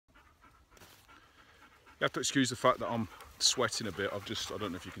You have to excuse the fact that I'm sweating a bit. I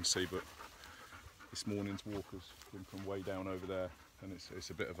don't know if you can see, but this morning's walk has been from way down over there, and it's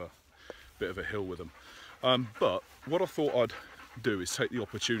a bit of a hill with them. But what I thought I'd do is take the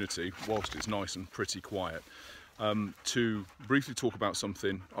opportunity, whilst it's nice and pretty quiet, to briefly talk about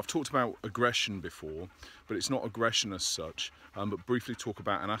something. I've talked about aggression before, but it's not aggression as such, but briefly talk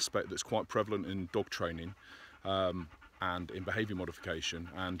about an aspect that's quite prevalent in dog training and in behaviour modification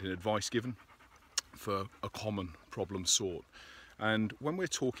and in advice given for a common problem sort. And when we're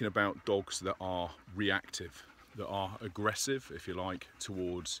talking about dogs that are reactive, that are aggressive, if you like,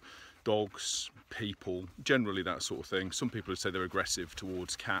 towards dogs, people, generally that sort of thing. Some people would say they're aggressive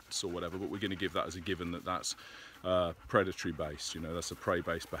towards cats or whatever, but we're going to give that as a given that that's predatory based, you know, that's a prey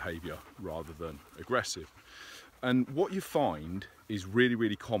based behaviour rather than aggressive. And what you find is really,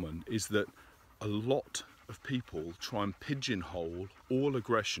 really common is that a lot of people try and pigeonhole all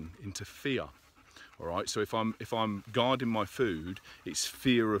aggression into fear. All right, so if I'm guarding my food, it's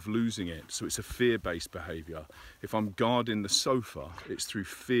fear of losing it, so it's a fear-based behaviour. If I'm guarding the sofa, it's through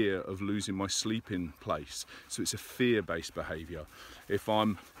fear of losing my sleeping place, so it's a fear-based behaviour. If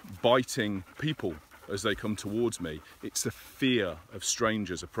I'm biting people as they come towards me, it's the fear of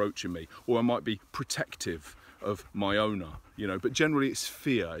strangers approaching me, or I might be protective of my owner, you know, but generally it's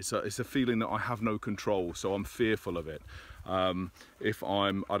fear. It's a feeling that I have no control, so I'm fearful of it. If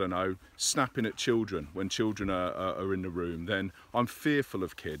I'm, I don't know, snapping at children when children are in the room, then I'm fearful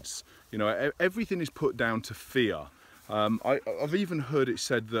of kids. You know, everything is put down to fear. I've even heard it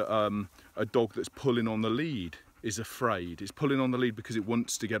said that a dog that's pulling on the lead is afraid. It's pulling on the lead because it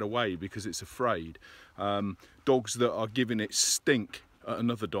wants to get away, because it's afraid. Dogs that are giving it stink at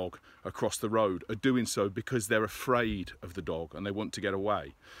another dog across the road are doing so because they're afraid of the dog and they want to get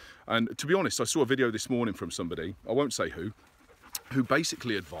away. And to be honest, I saw a video this morning from somebody, I won't say who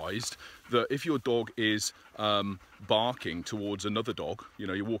basically advised that if your dog is barking towards another dog, you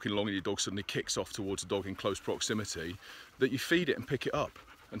know, you're walking along and your dog suddenly kicks off towards a dog in close proximity, that you feed it and pick it up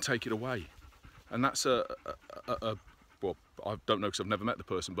and take it away. And that's well, I don't know because I've never met the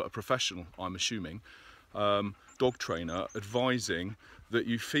person, but a professional, I'm assuming, dog trainer advising that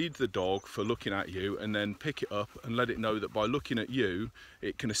you feed the dog for looking at you and then pick it up and let it know that by looking at you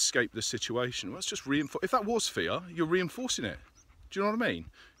it can escape the situation. Well, that's just reinforce. If that was fear, you're reinforcing it. Do you know what I mean?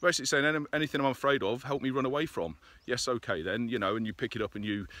 Basically saying anything I'm afraid of, help me run away from. Yes, okay then, you know, and you pick it up and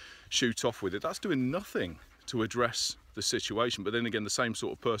you shoot off with it. That's doing nothing to address the situation. But then again, the same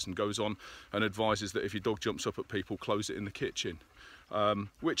sort of person goes on and advises that if your dog jumps up at people, close it in the kitchen.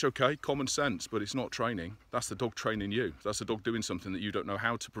 Which, okay, common sense, but it's not training. That's the dog training you. That's the dog doing something that you don't know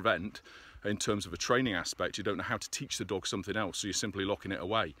how to prevent in terms of a training aspect. You don't know how to teach the dog something else, so you're simply locking it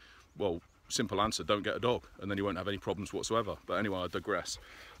away. Well, simple answer, don't get a dog, and then you won't have any problems whatsoever. But anyway, I digress.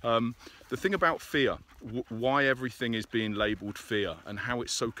 The thing about fear, why everything is being labelled fear, and how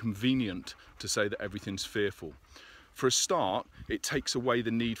it's so convenient to say that everything's fearful. For a start, it takes away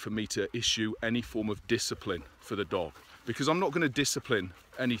the need for me to issue any form of discipline for the dog, because I'm not going to discipline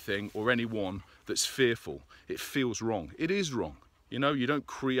anything or anyone that's fearful. It feels wrong. It is wrong. You know, you don't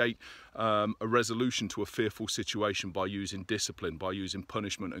create a resolution to a fearful situation by using discipline, by using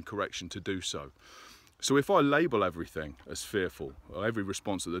punishment and correction to do so. So if I label everything as fearful, or every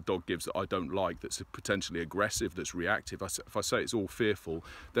response that the dog gives that I don't like, that's potentially aggressive, that's reactive, if I say it's all fearful,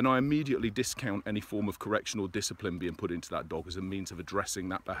 then I immediately discount any form of correction or discipline being put into that dog as a means of addressing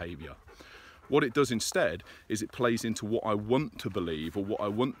that behaviour. What it does instead is it plays into what I want to believe, or what I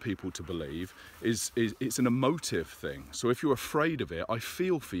want people to believe is it's an emotive thing. So if you're afraid of it, I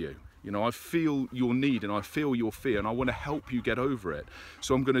feel for you. You know, I feel your need and I feel your fear, and I want to help you get over it.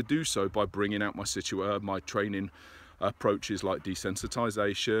 So I'm going to do so by bringing out my training approaches like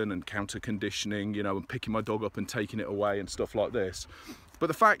desensitization and counter conditioning, you know, and picking my dog up and taking it away and stuff like this. But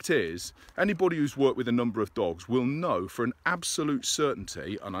the fact is, anybody who's worked with a number of dogs will know for an absolute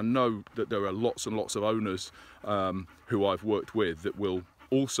certainty, and I know that there are lots and lots of owners who I've worked with that will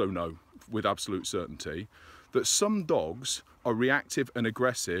also know with absolute certainty, that some dogs are reactive and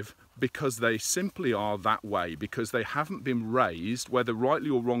aggressive because they simply are that way, because they haven't been raised, whether rightly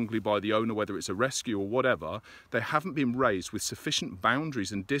or wrongly by the owner, whether it's a rescue or whatever, they haven't been raised with sufficient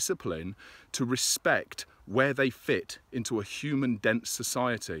boundaries and discipline to respect where they fit into a human dense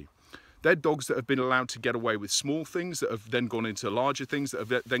society. They're dogs that have been allowed to get away with small things, that have then gone into larger things, that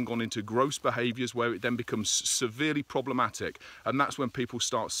have then gone into gross behaviours where it then becomes severely problematic, and that's when people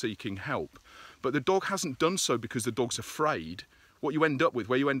start seeking help. But the dog hasn't done so because the dog's afraid. What you end up with,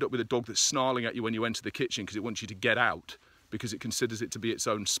 where you end up with a dog that's snarling at you when you enter the kitchen because it wants you to get out, because it considers it to be its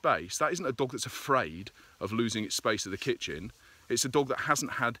own space, that isn't a dog that's afraid of losing its space of the kitchen. It's a dog that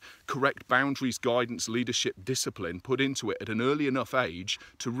hasn't had correct boundaries, guidance, leadership, discipline put into it at an early enough age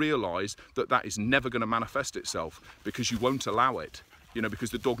to realise that that is never going to manifest itself, because you won't allow it. You know,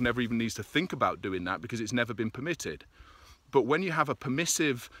 because the dog never even needs to think about doing that because it's never been permitted. But when you have a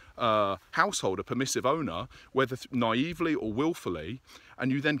permissive household, a permissive owner, whether naively or willfully,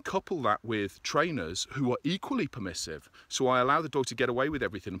 and you then couple that with trainers who are equally permissive, so I allow the dog to get away with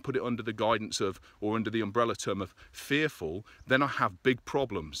everything and put it under the guidance of, or under the umbrella term of fearful, then I have big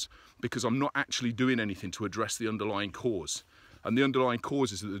problems, because I'm not actually doing anything to address the underlying cause. And the underlying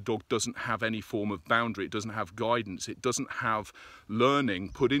cause is that the dog doesn't have any form of boundary, it doesn't have guidance, it doesn't have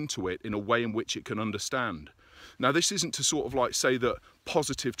learning put into it in a way in which it can understand. Now, this isn't to sort of like say that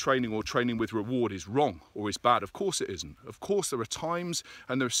positive training or training with reward is wrong or is bad. Of course it isn't. Of course there are times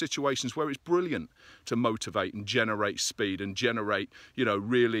and there are situations where it's brilliant to motivate and generate speed and generate, you know,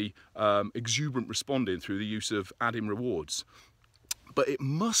 really exuberant responding through the use of adding rewards. But it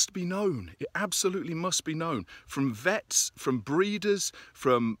must be known, it absolutely must be known, from vets, from breeders,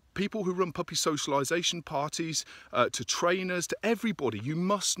 from people who run puppy socialisation parties, to trainers, to everybody. You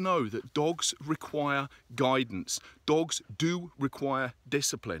must know that dogs require guidance. Dogs do require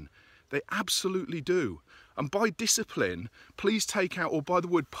discipline. They absolutely do. And by discipline, please take out, or by the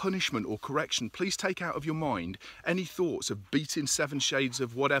word punishment or correction, please take out of your mind any thoughts of beating 7 shades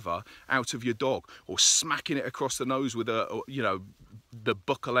of whatever out of your dog, or smacking it across the nose with a, you know, the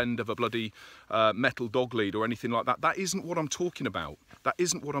buckle end of a bloody metal dog lead or anything like that. That isn't what I'm talking about. That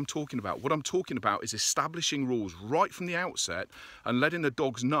isn't what I'm talking about. What I'm talking about is establishing rules right from the outset and letting the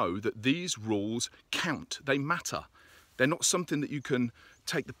dogs know that these rules count. They matter. They're not something that you can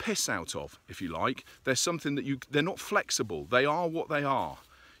take the piss out of, if you like. They're something that they're not flexible. They are what they are.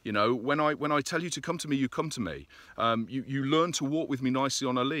 You know, when I tell you to come to me, you come to me. You learn to walk with me nicely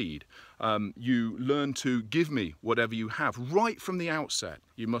on a lead. You learn to give me whatever you have right from the outset.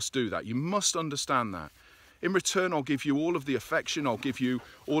 You must do that. You must understand that. In return, I'll give you all of the affection, I'll give you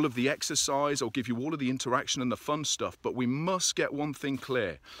all of the exercise, I'll give you all of the interaction and the fun stuff. But we must get one thing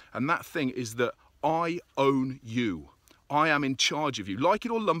clear, and that thing is that I own you. I am in charge of you. Like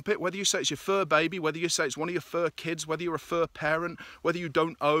it or lump it, whether you say it's your fur baby, whether you say it's one of your fur kids, whether you're a fur parent, whether you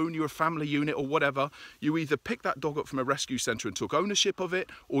don't own, you're a family unit or whatever, you either picked that dog up from a rescue centre and took ownership of it,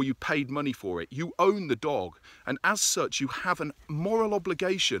 or you paid money for it. You own the dog, and as such you have a moral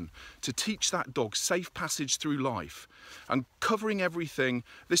obligation to teach that dog safe passage through life. And covering everything,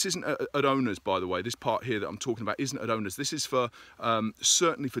 this isn't at owners, by the way, this part here that I'm talking about isn't at owners. This is for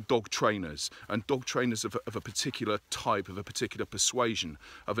certainly for dog trainers, and dog trainers of a particular type, of a particular persuasion,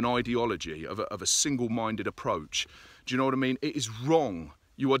 of an ideology, of a single-minded approach. Do you know what I mean? It is wrong.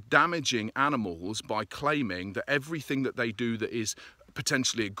 You are damaging animals by claiming that everything that they do that is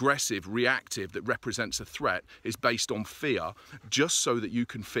potentially aggressive, reactive, that represents a threat is based on fear, just so that you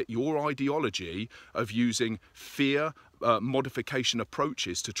can fit your ideology of using fear modification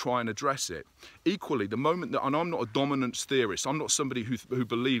approaches to try and address it. Equally, the moment that, and I'm not a dominance theorist, I'm not somebody who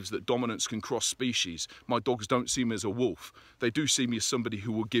believes that dominance can cross species. My dogs don't see me as a wolf. They do see me as somebody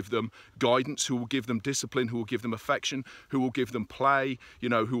who will give them guidance, who will give them discipline, who will give them affection, who will give them play, you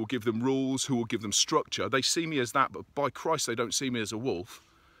know, who will give them rules, who will give them structure. They see me as that, but by Christ, they don't see me as a wolf.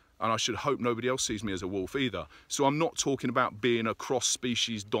 And I should hope nobody else sees me as a wolf either. So I'm not talking about being a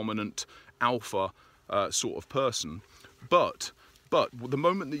cross-species dominant alpha sort of person. But the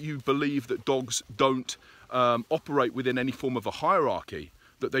moment that you believe that dogs don't operate within any form of a hierarchy,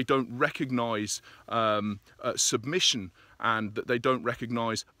 that they don't recognise submission, and that they don't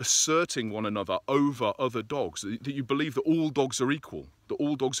recognise asserting one another over other dogs, that you believe that all dogs are equal, that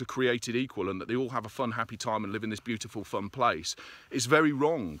all dogs are created equal, and that they all have a fun, happy time and live in this beautiful, fun place, is very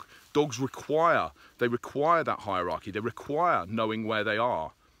wrong. Dogs require that hierarchy. They require knowing where they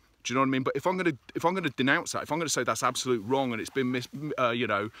are. Do you know what I mean? But if I'm going to denounce that, if I'm going to say that's absolute wrong and it's been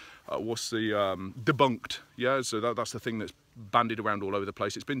debunked, yeah. So that's the thing that's bandied around all over the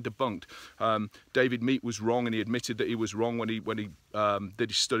place. It's been debunked. David Meat was wrong, and he admitted that he was wrong when he did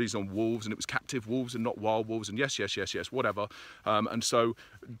his studies on wolves, and it was captive wolves and not wild wolves. And yes, whatever. And so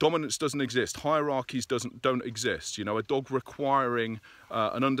dominance doesn't exist. Hierarchies don't exist. You know, a dog requiring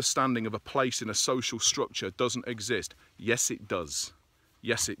an understanding of a place in a social structure doesn't exist. Yes, it does.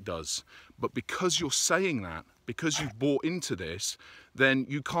 Yes, it does. But because you're saying that, because you've bought into this, then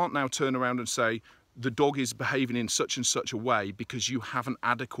you can't now turn around and say the dog is behaving in such and such a way because you haven't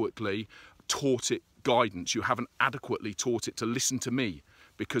adequately taught it guidance. You haven't adequately taught it to listen to me.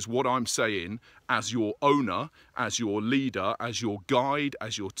 Because what I'm saying, as your owner, as your leader, as your guide,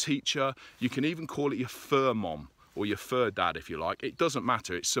 as your teacher, you can even call it your fur mom, or your fur dad, if you like. It doesn't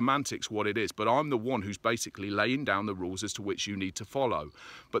matter, it's semantics what it is, but I'm the one who's basically laying down the rules as to which you need to follow.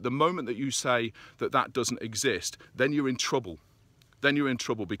 But the moment that you say that that doesn't exist, then you're in trouble. Then you're in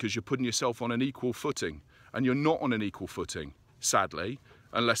trouble because you're putting yourself on an equal footing, and you're not on an equal footing, sadly,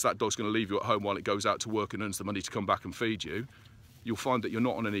 unless that dog's going to leave you at home while it goes out to work and earns the money to come back and feed you. You'll find that you're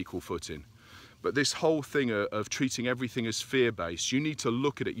not on an equal footing. But this whole thing of treating everything as fear-based, you need to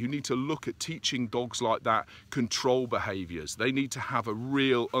look at it. You need to look at teaching dogs like that control behaviours. They need to have a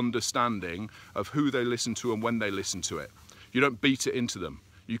real understanding of who they listen to and when they listen to it. You don't beat it into them.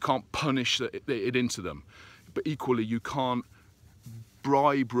 You can't punish it into them. But equally, you can't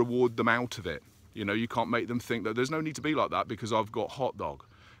bribe, reward them out of it. You know, you can't make them think that there's no need to be like that because I've got hot dog.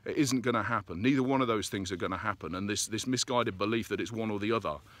 It isn't going to happen. Neither one of those things are going to happen. And this misguided belief that it's one or the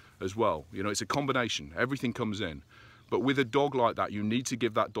other as well. You know, it's a combination. Everything comes in. But with a dog like that, you need to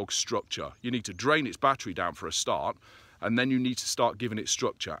give that dog structure. You need to drain its battery down for a start, and then you need to start giving it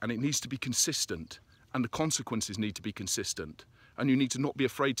structure. And it needs to be consistent. And the consequences need to be consistent. And you need to not be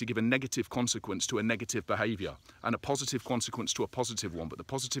afraid to give a negative consequence to a negative behaviour and a positive consequence to a positive one. But the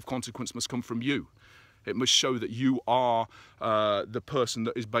positive consequence must come from you. It must show that you are the person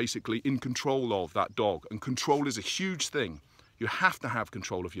that is basically in control of that dog. And control is a huge thing. You have to have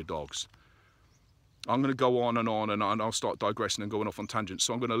control of your dogs. I'm going to go on and I'll start digressing and going off on tangents,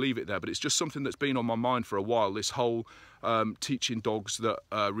 so I'm going to leave it there. But it's just something that's been on my mind for a while, this whole teaching dogs that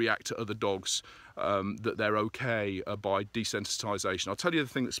react to other dogs, that they're okay by desensitisation. I'll tell you the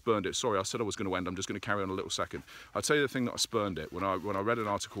thing that spurned it. Sorry, I said I was going to end. I'm just going to carry on a little second. I'll tell you the thing that spurned it. When I read an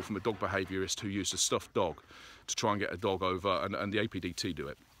article from a dog behaviourist who used a stuffed dog to try and get a dog over, and the APDT do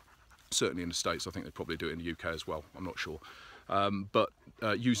it. Certainly in the States, I think they probably do it in the UK as well, I'm not sure. But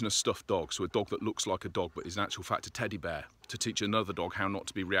using a stuffed dog, so a dog that looks like a dog but is in actual fact a teddy bear, to teach another dog how not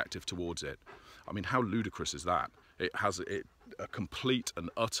to be reactive towards it. I mean, how ludicrous is that? It has a complete and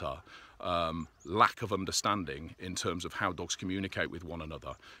utter lack of understanding in terms of how dogs communicate with one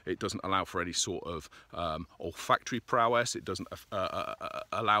another. It doesn't allow for any sort of olfactory prowess. It doesn't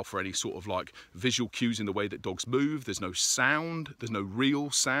allow for any sort of like visual cues in the way that dogs move. There's no sound. There's no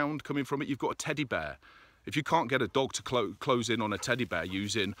real sound coming from it. You've got a teddy bear. If you can't get a dog to close in on a teddy bear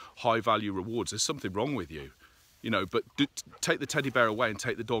using high value rewards, there's something wrong with you. You know, but take the teddy bear away and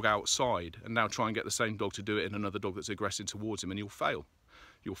take the dog outside and now try and get the same dog to do it in another dog that's aggressive towards him, and you'll fail.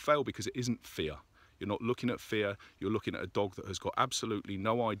 You'll fail because it isn't fear. You're not looking at fear, you're looking at a dog that has got absolutely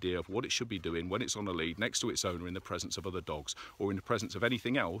no idea of what it should be doing when it's on a lead next to its owner in the presence of other dogs, or in the presence of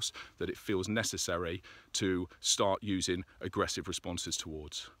anything else that it feels necessary to start using aggressive responses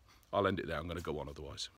towards. I'll end it there, I'm going to go on otherwise.